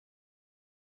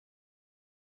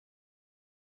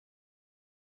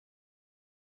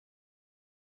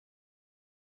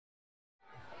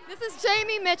This is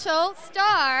Jamie Mitchell,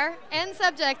 star and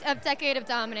subject of Decade of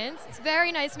Dominance. It's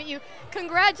very nice to meet you.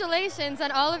 Congratulations on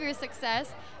all of your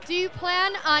success. Do you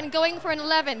plan on going for an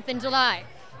 11th in July?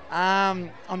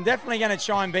 I'm definitely going to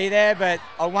try and be there, but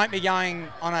I won't be going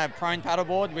on a prone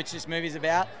paddleboard, which this movie's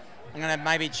about. I'm going to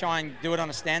maybe try and do it on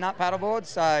a stand-up paddleboard.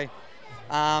 So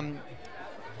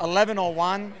 11 or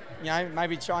 1, you know,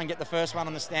 maybe try and get the first one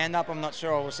on the stand-up. I'm not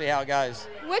sure. We'll see how it goes.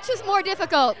 Which is more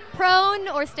difficult, prone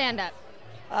or stand-up?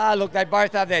 Look, they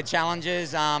both have their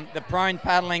challenges. The prone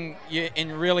paddling, you're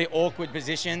in really awkward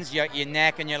positions, your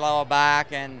neck and your lower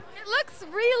back. And it looks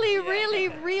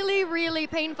really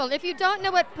painful. If you don't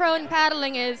know what prone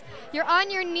paddling is, you're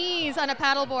on your knees on a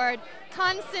paddleboard,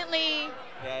 constantly,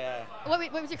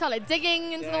 what would you call it,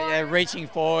 digging into the water? Yeah, reaching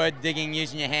forward, digging,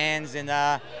 using your hands, and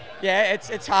yeah,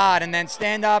 it's hard. And then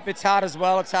stand up, it's hard as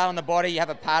well. It's hard on the body. You have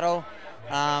a paddle.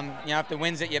 You know, if the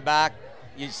wind's at your back,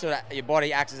 your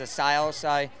body acts as a sail.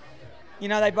 So, you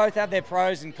know, they both have their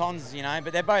pros and cons, you know,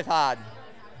 but they're both hard.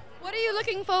 What are you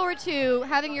looking forward to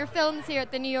having your films here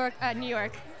at the Newport. I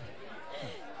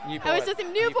was just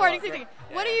in Newport. Excuse me.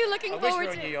 Yeah. What are you looking forward to? I wish we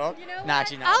were in New York. You know nah,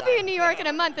 actually, no, I'll be in New York in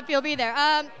a month if you'll be there.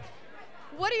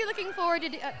 What are you looking forward to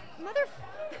do? You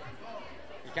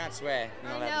can't swear.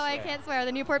 I know, I can't swear.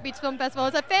 The Newport Beach Film Festival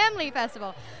is a family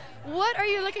festival. What are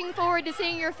you looking forward to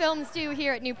seeing your films do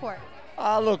here at Newport?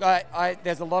 Look,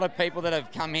 there's a lot of people that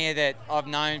have come here that I've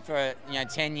known for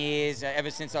 10 years,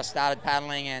 ever since I started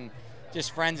paddling, and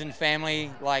just friends and family.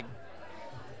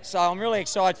 So I'm really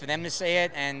excited for them to see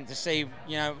it and to see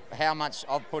how much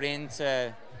I've put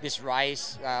into this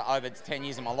race over 10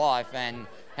 years of my life, and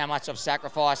how much I've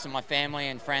sacrificed and my family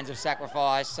and friends have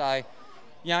sacrificed. So,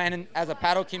 and as a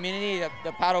paddle community,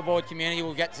 the paddleboard community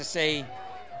will get to see,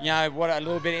 what a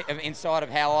little bit of insight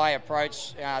of how I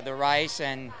approach the race,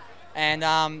 and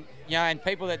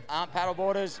people that aren't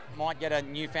paddleboarders might get a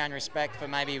newfound respect for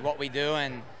maybe what we do,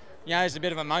 and there's a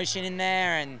bit of emotion in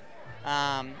there, and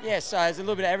so there's a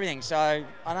little bit of everything. So I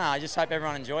don't know, I just hope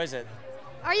everyone enjoys it.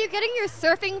 Are you getting your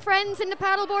surfing friends into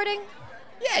paddleboarding?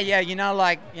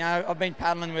 Yeah, I've been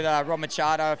paddling with Rob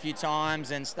Machado a few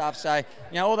times and stuff. So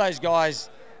all those guys,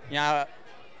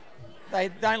 they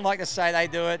don't like to say they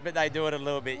do it, but they do it a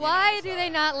little bit. Why do they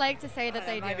not like to say that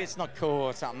they do it? Maybe it's not cool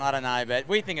or something, I don't know, but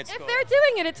we think it's cool. If they're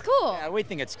doing it, it's cool. Yeah, we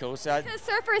think it's cool. So because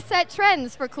surfers set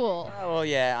trends for cool. Oh, well,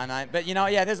 yeah, I know. But,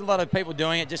 there's a lot of people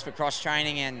doing it just for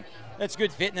cross-training, and it's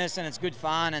good fitness and it's good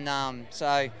fun. And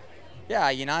so, yeah,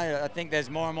 I think there's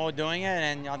more and more doing it,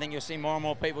 and I think you'll see more and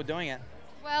more people doing it.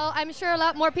 Well, I'm sure a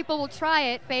lot more people will try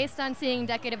it based on seeing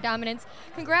Decade of Dominance.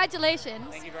 Congratulations.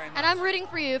 Thank you very much. And I'm rooting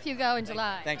for you if you go in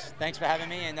July. Thanks for having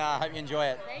me, and I hope you enjoy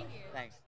it. Thank you. Thanks.